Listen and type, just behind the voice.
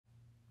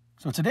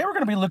So today we're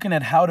going to be looking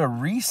at how to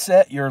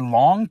reset your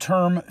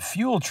long-term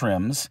fuel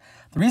trims.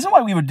 The reason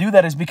why we would do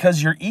that is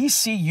because your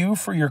ECU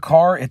for your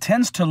car, it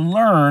tends to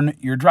learn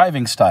your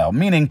driving style.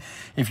 Meaning,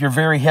 if you're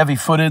very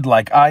heavy-footed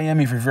like I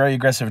am, if you're a very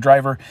aggressive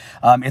driver,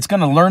 it's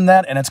going to learn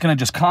that and it's going to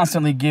just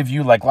constantly give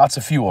you like lots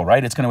of fuel,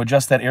 right? It's going to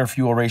adjust that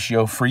air-fuel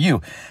ratio for you.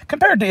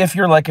 Compared to if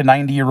you're like a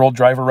 90-year-old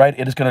driver, right?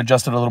 It is going to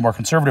adjust it a little more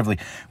conservatively.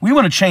 We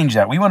want to change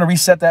that. We want to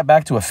reset that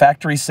back to a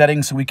factory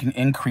setting so we can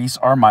increase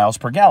our miles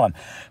per gallon.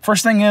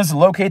 First thing is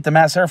locate the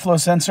mass airflow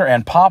sensor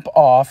and pop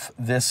off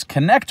this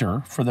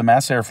connector for the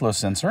mass airflow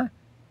sensor.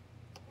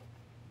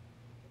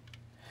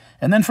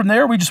 And then from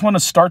there, we just want to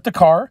start the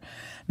car.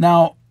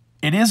 Now,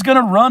 it is going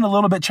to run a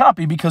little bit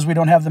choppy because we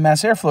don't have the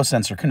mass airflow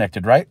sensor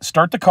connected, right?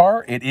 Start the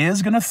car. It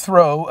is going to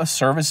throw a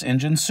service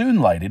engine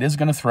soon light. It is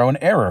going to throw an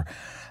error.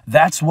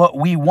 That's what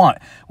we want.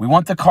 We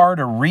want the car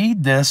to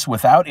read this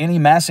without any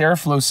mass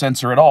airflow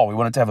sensor at all. We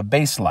want it to have a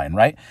baseline,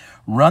 right?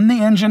 Run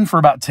the engine for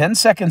about 10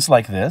 seconds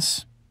like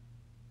this.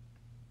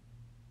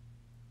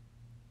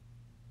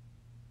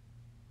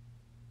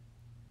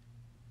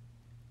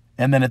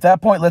 And then at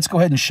that point, let's go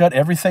ahead and shut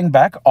everything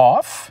back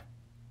off.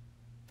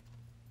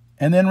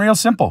 And then real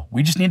simple,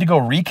 we just need to go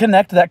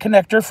reconnect that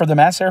connector for the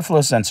mass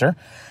airflow sensor.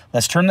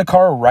 Let's turn the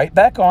car right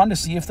back on to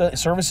see if the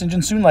service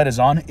engine soon light is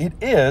on. It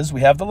is.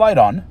 We have the light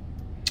on.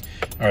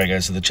 All right,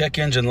 guys, so the check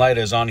engine light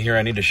is on here.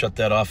 I need to shut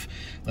that off.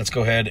 Let's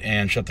go ahead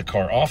and shut the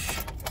car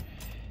off.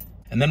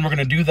 And then we're going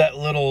to do that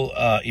little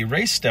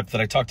erase step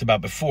that I talked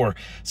about before.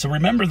 So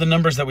remember the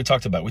numbers that we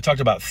talked about. We talked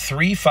about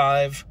 3,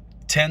 5,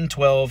 10,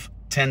 12,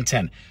 10,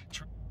 10.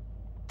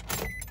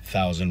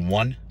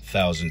 1001,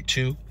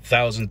 1002,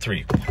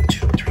 1003, 1,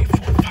 2, 3,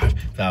 4, 5,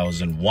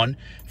 1001,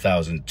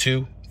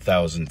 1002,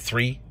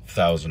 1003,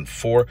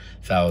 1004,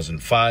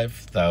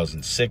 1005,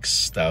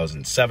 1006,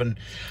 1007,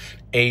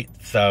 8,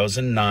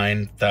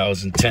 1009,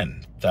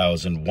 1010,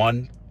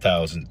 1001,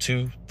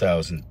 1002,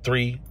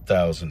 1003,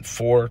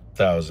 1004,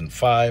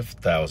 1005,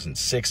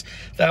 1006,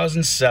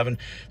 1007,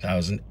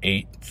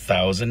 1008,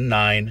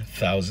 1009,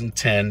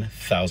 1010,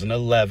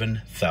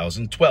 1011,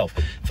 1012,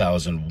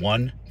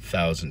 1001,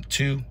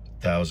 1002,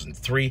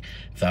 1003,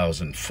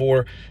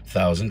 1004,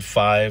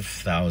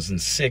 1005,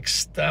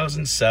 1006,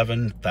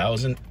 1007,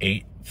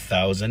 1008,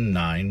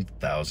 1009,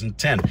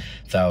 1010,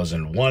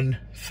 1001,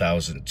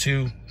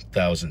 1002,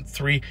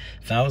 1003,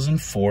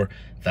 1004,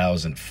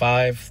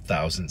 1005,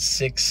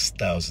 1006,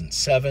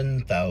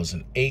 1007,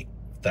 1008,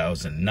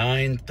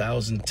 1009,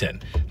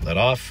 1010. Let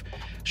off,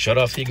 shut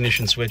off the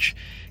ignition switch,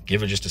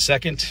 give it just a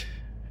second,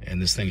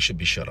 and this thing should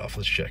be shut off.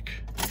 Let's check.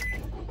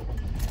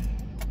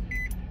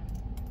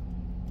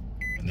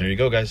 And there you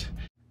go, guys.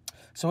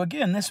 So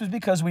again, this was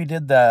because we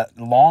did the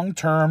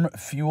long-term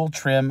fuel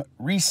trim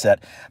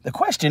reset. The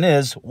question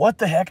is, what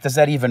the heck does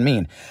that even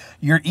mean?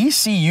 Your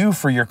ECU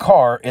for your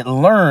car, it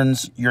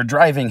learns your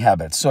driving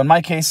habits. So in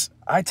my case,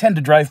 I tend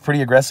to drive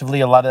pretty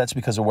aggressively. A lot of that's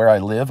because of where I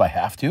live. I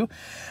have to.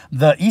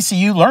 The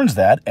ECU learns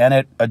that, and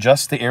it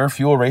adjusts the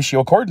air-fuel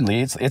ratio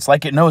accordingly. It's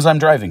like it knows I'm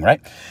driving, right?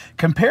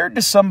 Compared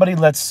to somebody,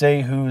 let's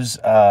say, who's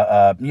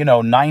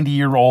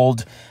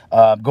 90-year-old,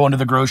 going to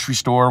the grocery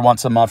store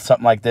once a month,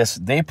 something like this,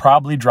 they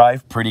probably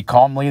drive pretty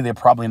calmly. They're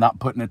probably not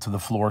putting it to the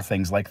floor,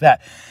 things like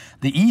that.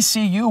 The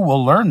ECU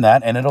will learn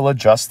that, and it'll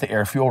adjust the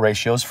air-fuel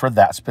ratios for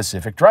that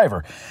specific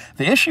driver.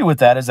 The issue with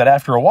that is that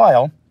after a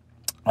while,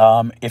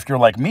 if you're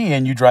like me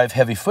and you drive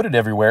heavy-footed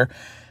everywhere,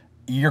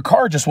 your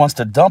car just wants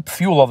to dump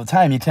fuel all the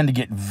time. You tend to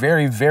get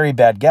very, very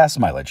bad gas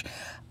mileage.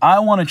 I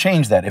want to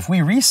change that. If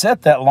we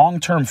reset that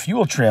long-term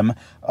fuel trim,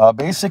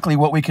 basically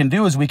what we can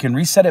do is we can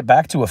reset it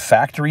back to a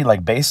factory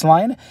like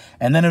baseline,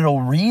 and then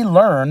it'll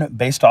relearn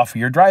based off of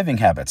your driving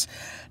habits.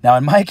 Now,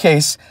 in my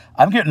case,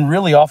 I'm getting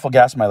really awful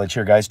gas mileage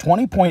here, guys.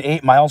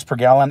 20.8 miles per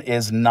gallon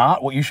is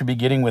not what you should be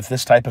getting with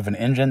this type of an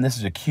engine. This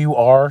is a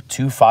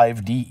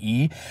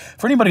QR25DE.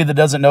 For anybody that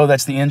doesn't know,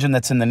 that's the engine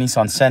that's in the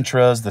Nissan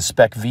Sentras, the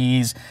Spec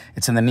Vs,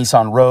 it's in the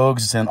Nissan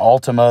Rogues, it's in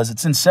Altimas,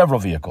 it's in several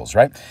vehicles,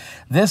 right?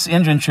 This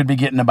engine should be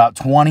getting about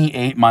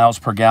 28 miles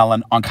per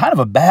gallon on kind of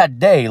a bad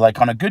day. Like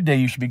on a good day,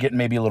 you should be getting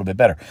maybe a little bit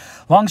better.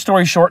 Long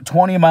story short,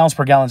 20 miles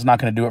per gallon is not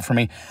going to do it for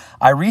me.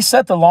 I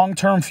reset the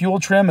long-term fuel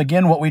trim.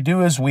 Again, what we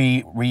do is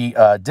we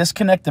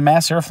disconnect the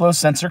mass airflow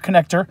sensor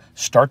connector,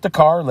 start the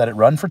car, let it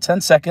run for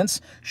 10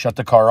 seconds, shut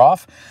the car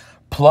off,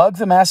 plug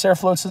the mass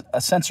airflow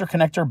sensor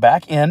connector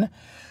back in,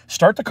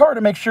 start the car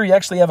to make sure you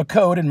actually have a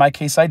code. In my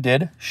case, I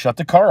did. Shut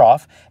the car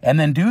off, and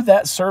then do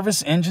that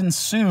service engine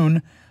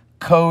soon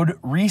code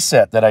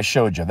reset that I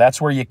showed you.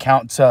 That's where you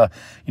count to,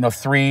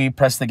 3,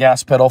 press the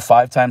gas pedal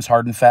 5 times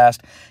hard and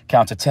fast,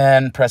 count to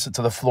 10, press it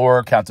to the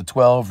floor, count to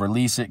 12,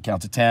 release it,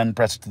 count to 10,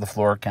 press it to the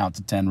floor, count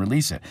to 10,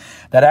 release it.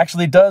 That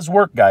actually does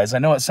work, guys. I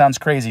know it sounds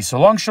crazy. So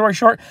long story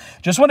short,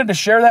 just wanted to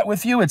share that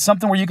with you. It's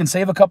something where you can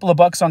save a couple of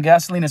bucks on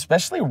gasoline,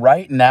 especially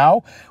right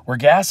now where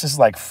gas is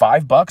like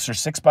 $5 or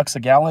 $6 a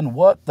gallon.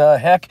 What the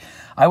heck?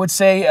 I would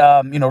say,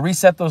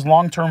 reset those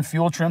long-term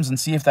fuel trims and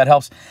see if that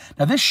helps.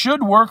 Now, this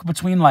should work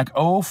between like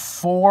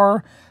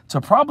 04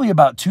 to probably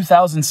about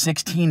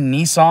 2016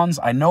 Nissans.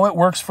 I know it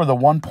works for the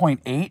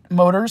 1.8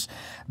 motors.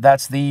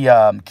 That's the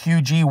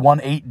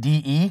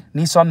QG18DE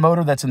Nissan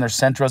motor that's in their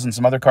Sentras and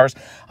some other cars.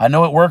 I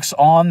know it works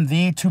on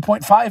the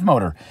 2.5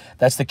 motor.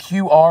 That's the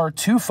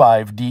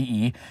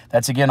QR25DE.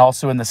 That's again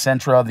also in the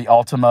Sentra, the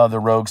Altima, the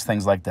Rogues,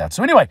 things like that.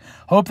 So anyway,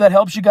 hope that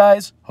helps you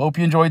guys. Hope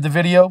you enjoyed the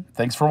video.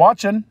 Thanks for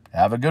watching.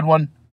 Have a good one.